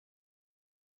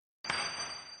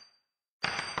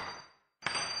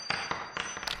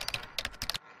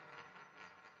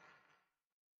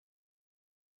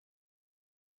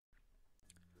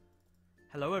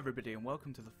Hello everybody and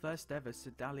welcome to the first ever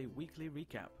Sidali weekly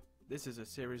recap. This is a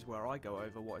series where I go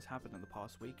over what has happened in the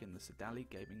past week in the Sidali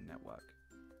Gaming network.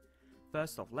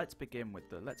 First off, let's begin with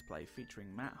the Let's Play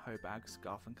featuring Matt, Hobag,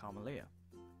 Scarf and Kaimaleah.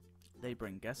 They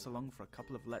bring guests along for a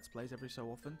couple of Let's Plays every so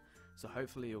often, so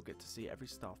hopefully you'll get to see every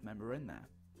staff member in there.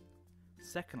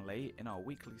 Secondly, in our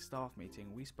weekly staff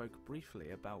meeting we spoke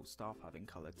briefly about staff having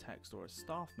coloured text or a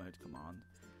staff mode command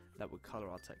that would colour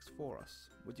our text for us.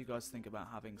 Would you guys think about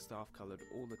having staff coloured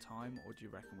all the time, or do you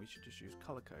reckon we should just use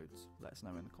colour codes? Let us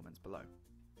know in the comments below.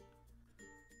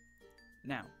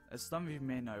 Now, as some of you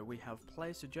may know, we have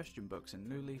player suggestion books in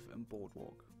Newleaf and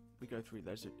Boardwalk. We go through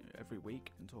those every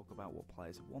week and talk about what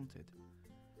players have wanted.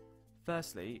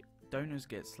 Firstly, donors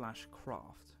get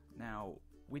 /craft. Now,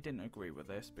 we didn't agree with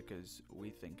this because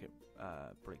we think it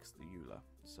breaks the EULA,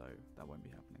 so that won't be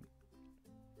happening.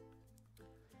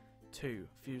 2.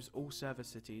 Fuse all server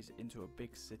cities into a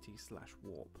big city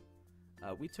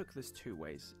 /warp. We took this two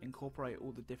ways: incorporate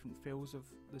all the different feels of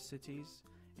the cities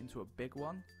into a big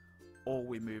one, or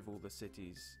we move all the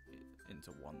cities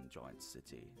into one giant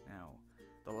city. Now,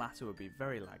 the latter would be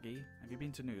very laggy. Have you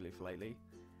been to Newleaf lately?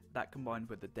 That combined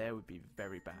with the dare would be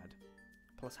very bad.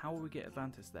 Plus, how will we get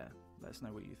Atlantis there? Let us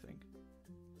know what you think.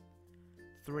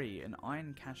 3. An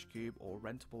iron cash cube or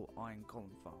rentable iron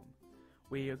golem farm.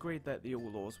 We agreed that the All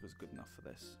Laws was good enough for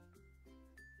this.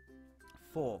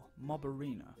 4. Mob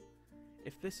Arena.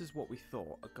 If this is what we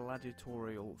thought, a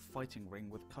gladiatorial fighting ring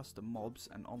with custom mobs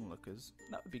and onlookers,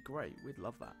 that would be great, we'd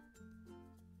love that.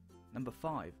 Number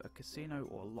 5. A casino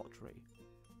or lottery.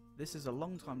 This is a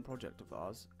long time project of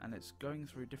ours, and it's going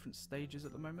through different stages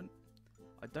at the moment.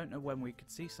 I don't know when we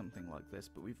could see something like this,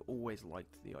 but we've always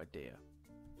liked the idea.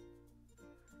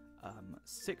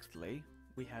 Sixthly,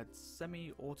 we had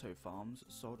semi-auto farms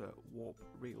sold at Warp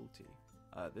Realty.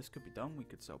 This could be done, we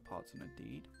could sell parts in a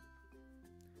deed.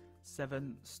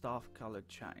 7. Staff coloured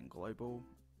chat in global.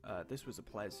 This was a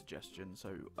player's suggestion,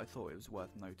 so I thought it was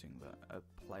worth noting that a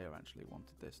player actually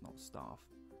wanted this, not staff.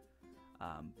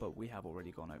 But we have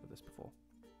already gone over this before.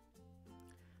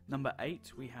 Number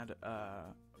 8, we had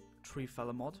a Tree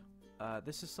Feller mod.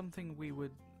 This is something we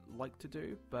would like to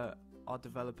do, but our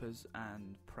developers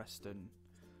and Preston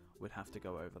would have to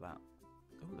go over that.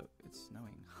 Oh look, it's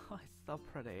snowing. It's so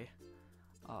pretty.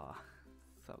 Ah,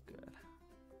 so good.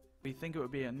 We think it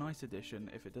would be a nice addition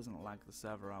if it doesn't lag the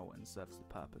server out and serves the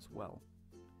purpose well.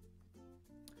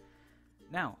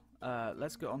 Now,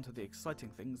 let's get on to the exciting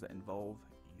things that involve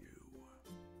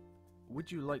you.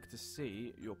 Would you like to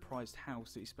see your prized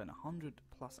house that you spent 100+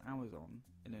 hours on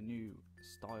in a new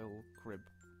style crib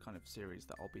kind of series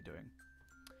that I'll be doing?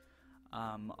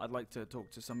 I'd like to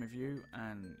talk to some of you,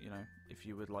 and you know, if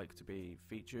you would like to be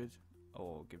featured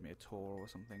or give me a tour or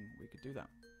something, we could do that.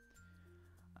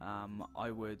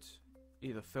 I would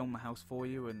either film the house for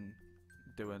you and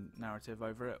do a narrative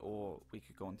over it, or we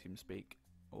could go on TeamSpeak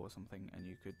or something and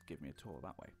you could give me a tour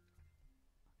that way.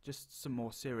 Just some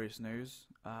more serious news.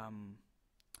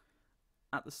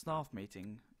 At the staff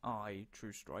meeting, I,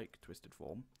 True Strike, Twisted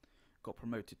Form, got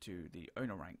promoted to the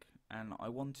owner rank, and I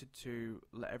wanted to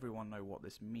let everyone know what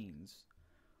this means.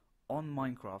 On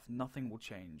Minecraft, nothing will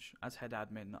change. As head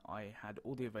admin, I had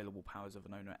all the available powers of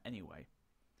an owner anyway.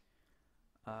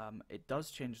 It does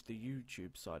change the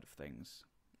YouTube side of things.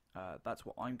 That's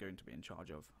what I'm going to be in charge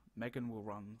of. Megan will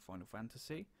run Final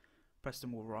Fantasy,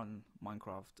 Preston will run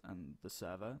Minecraft and the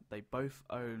server. They both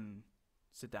own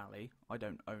Sidali. I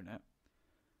don't own it,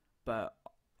 but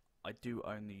I do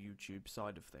own the YouTube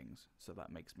side of things, so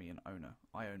that makes me an owner.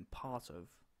 I own part of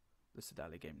the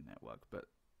Sidali Gaming network, but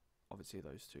obviously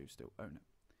those two still own it.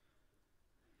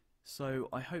 So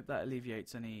I hope that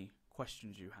alleviates any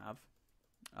questions you have.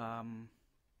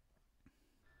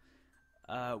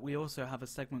 We also have a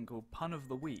segment called Pun of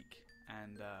the Week,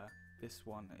 and this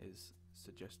one is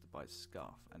suggested by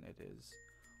Scarf, and it is,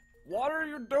 "What are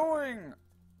you doing?"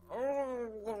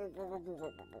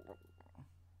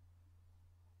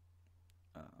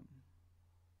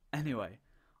 Anyway,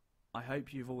 I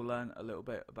hope you've all learned a little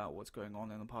bit about what's going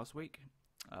on in the past week.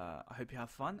 I hope you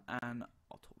have fun, and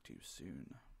I'll talk to you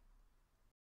soon.